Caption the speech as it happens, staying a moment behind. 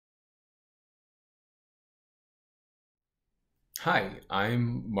Hi,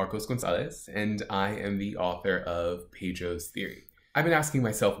 I'm Marcos Gonsalez, and I am the author of Pedro's theory. I've been asking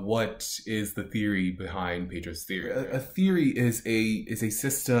myself, what is the theory behind Pedro's theory? A theory is a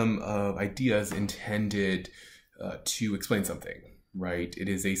system of ideas intended to explain something, right? It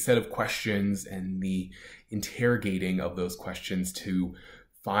is a set of questions and the interrogating of those questions to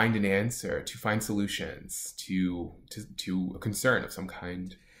find an answer, to find solutions to a concern of some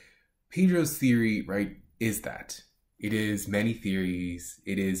kind. Pedro's theory, right, is that. It is many theories,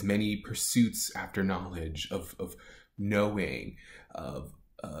 it is many pursuits after knowledge, of knowing, of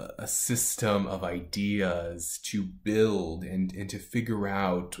a system of ideas to build and to figure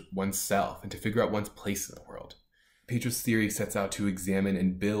out oneself and to figure out one's place in the world. Pedro's theory sets out to examine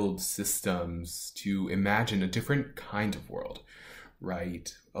and build systems to imagine a different kind of world,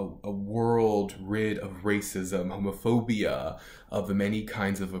 right? A world rid of racism, homophobia, of the many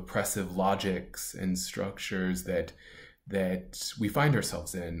kinds of oppressive logics and structures that we find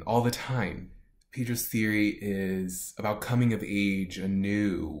ourselves in all the time. Pedro's theory is about coming of age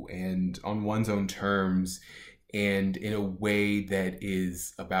anew and on one's own terms, and in a way that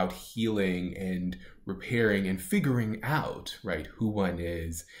is about healing and repairing and figuring out, right, who one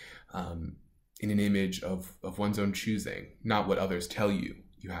is, in an image of one's own choosing, not what others tell you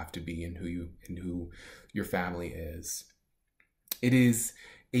have to be and who your family is. It is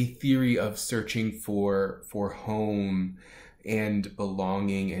a theory of searching for home and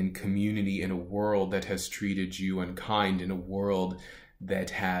belonging and community in a world that has treated you unkind, in a world that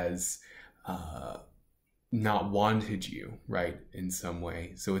has not wanted you, right, in some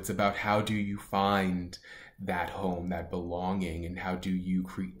way. So it's about how do you find that home, that belonging, and how do you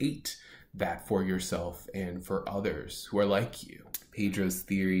create that for yourself and for others who are like you. Pedro's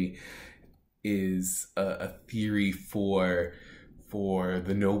theory is a theory for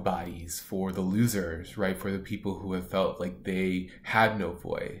the nobodies, for the losers, right? For the people who have felt like they had no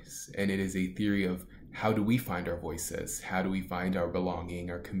voice. And it is a theory of how do we find our voices? How do we find our belonging,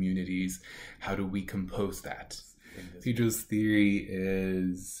 our communities? How do we compose that? Pedro's theory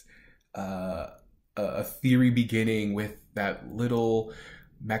is a theory beginning with that little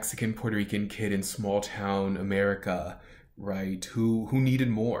Mexican Puerto Rican kid in small town America, right? Who needed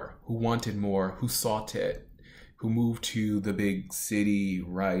more, who wanted more, who sought it, who moved to the big city,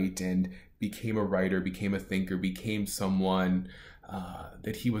 right, and became a writer, became a thinker, became someone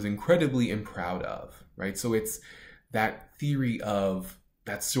that he was incredibly proud of, right? So it's that theory of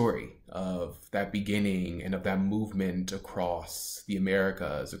that story, of that beginning and of that movement across the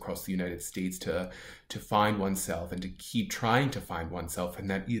Americas, across the United States to find oneself and to keep trying to find oneself, and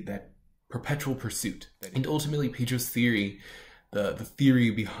that perpetual pursuit. And ultimately, Pedro's theory, the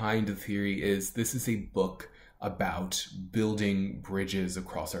theory behind the theory is this is a book about building bridges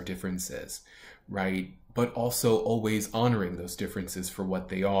across our differences, right? But also always honoring those differences for what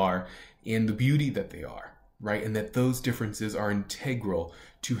they are and the beauty that they are, right? And that those differences are integral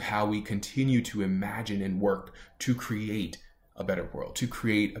to how we continue to imagine and work to create a better world, to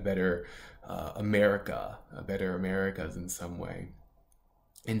create a better America, a better Americas in some way.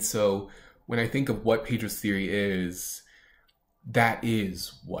 And so when I think of what Pedro's theory is, that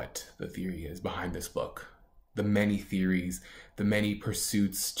is what the theory is behind this book. The many theories, the many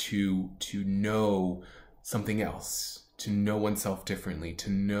pursuits to know something else, to know oneself differently, to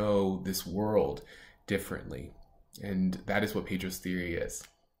know this world differently. And that is what Pedro's theory is.